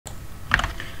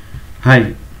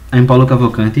Hi, I'm Paulo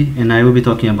Cavalcanti, and I will be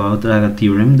talking about a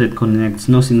theorem that connects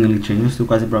no-signaling channels to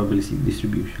quasi-probabilistic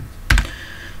distributions.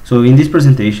 So in this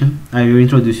presentation, I will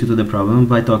introduce you to the problem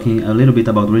by talking a little bit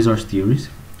about resource theories,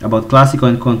 about classical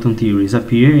and quantum theories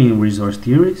appear in resource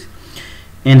theories,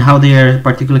 and how they are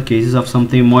particular cases of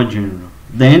something more general.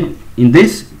 Then, in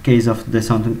this case of the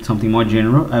something more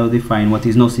general, I will define what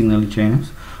is no-signaling channels,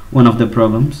 one of the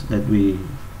problems that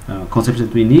concepts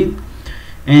that we need,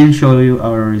 and show you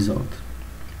our result.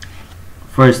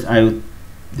 First, I will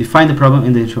define the problem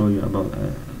and then show you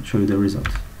the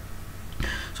results.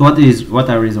 So what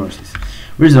are resources?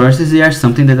 Resources are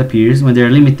something that appears when there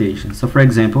are limitations. So for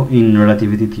example, in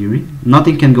relativity theory,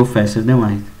 nothing can go faster than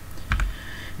light.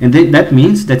 And that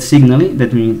means that signaling,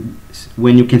 that means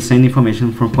when you can send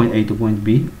information from point A to point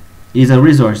B, is a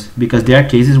resource, because there are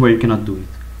cases where you cannot do it.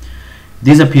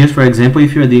 This appears, for example,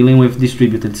 if you are dealing with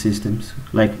distributed systems,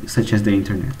 such as the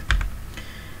internet.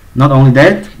 Not only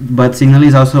that, but signaling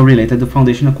is also related to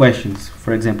foundational questions.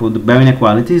 For example, the Bell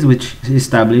inequalities, which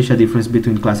establish a difference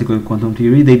between classical and quantum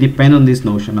theory, they depend on this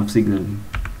notion of signaling.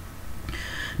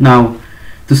 Now,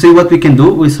 to see what we can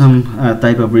do with some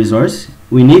type of resource,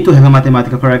 we need to have a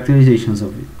mathematical characterization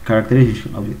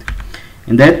of it.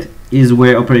 And that is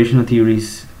where operational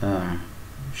theories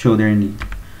show their need.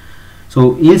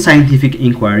 So in scientific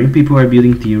inquiry, people are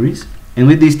building theories, and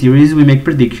with these theories we make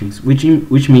predictions, which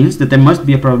means that there must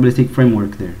be a probabilistic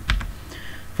framework there.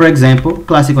 For example,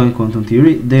 classical and quantum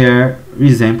theory, they are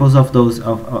examples of those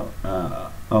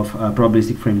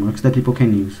probabilistic frameworks that people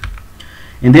can use.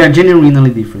 And they are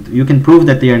genuinely different. You can prove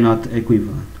that they are not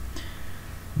equivalent.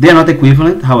 They are not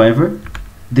equivalent, however,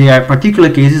 they are particular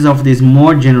cases of this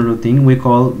more general thing we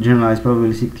call generalized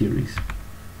probabilistic theories.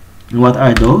 And what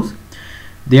are those?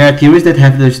 They are theories that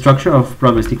have the structure of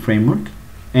probabilistic framework,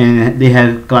 and they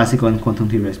have classical and quantum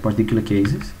theory as particular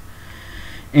cases.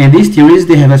 And these theories,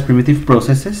 they have as primitive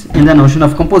processes and the notion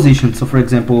of composition. So for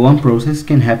example, one process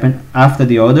can happen after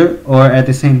the other or at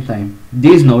the same time.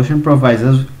 This notion provides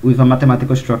us with a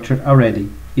mathematical structure already,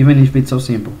 even if it's so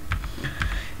simple.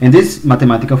 And this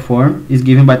mathematical form is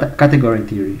given by category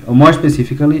theory, or more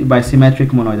specifically by symmetric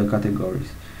monoidal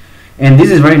categories. And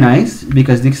this is very nice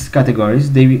because these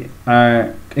categories, they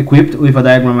are equipped with a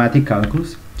diagrammatic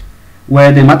calculus,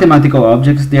 where the mathematical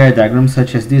objects, they are diagrams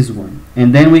such as this one.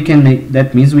 And then we can make,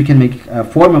 that means we can make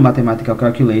formal mathematical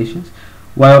calculations,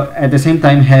 while at the same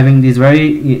time having this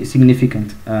very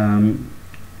significant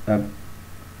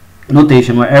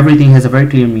notation where everything has a very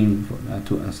clear meaning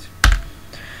to us.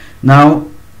 Now,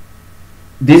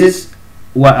 this is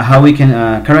how we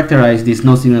can characterize these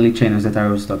no-signaling channels that I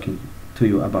was talking to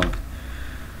you about.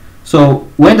 So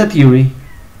when the theory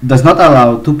does not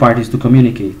allow two parties to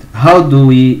communicate, how do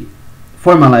we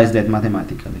formalize that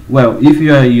mathematically? Well, if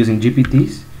you are using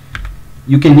GPTs,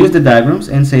 you can use the diagrams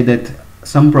and say that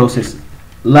some process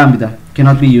lambda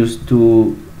cannot be used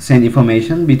to send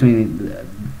information between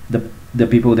the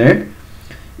people there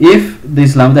if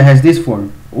this lambda has this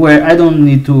form, where I don't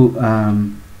need to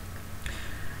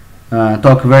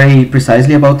talk very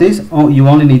precisely about this. You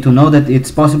only need to know that it's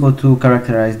possible to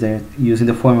characterize that using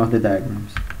the form of the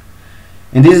diagrams.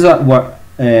 And this is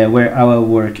where our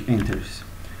work enters.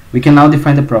 We can now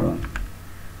define the problem.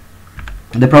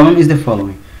 The problem is the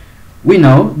following. We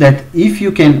know that if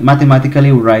you can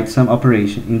mathematically write some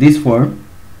operation in this form,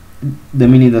 the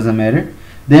meaning doesn't matter,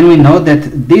 then we know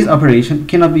that this operation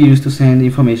cannot be used to send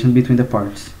information between the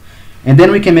parts. And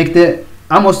then we can make the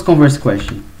almost converse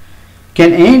question.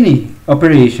 Can any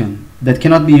operation that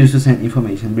cannot be used to send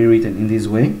information be written in this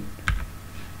way?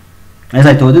 As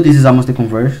I told you, this is almost the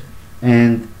converse,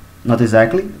 and not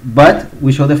exactly, but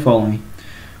we show the following.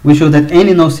 We show that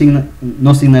any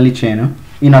no-signaling channel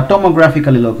in a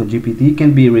tomographically local GPT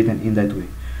can be written in that way.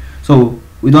 So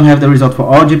we don't have the result for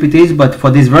all GPTs, but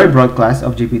for this very broad class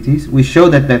of GPTs, we show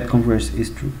that that converse is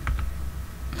true.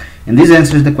 And this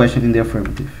answers the question in the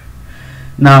affirmative.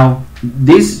 Now,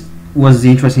 this was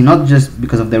interesting not just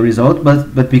because of the result,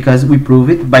 but because we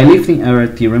prove it by lifting our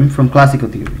theorem from classical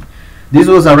theory. This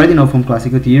was already known from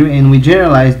classical theory, and we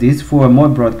generalized this for a more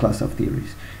broad class of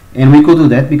theories. And we could do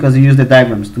that because we use the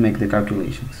diagrams to make the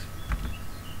calculations.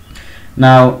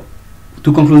 Now,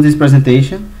 to conclude this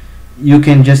presentation, you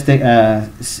can just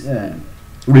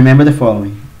remember the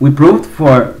following. We proved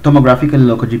for tomographically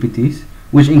local GPTs,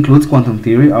 which includes quantum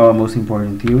theory, our most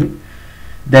important theory,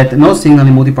 that no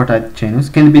signaling multipartite channels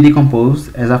can be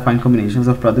decomposed as affine combinations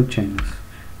of product channels.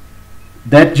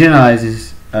 That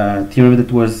generalizes a theorem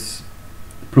that was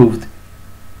proved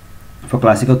for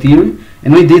classical theory,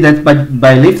 and we did that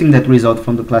by lifting that result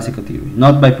from the classical theory,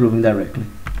 not by proving directly.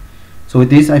 So with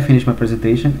this, I finish my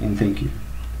presentation, and thank you.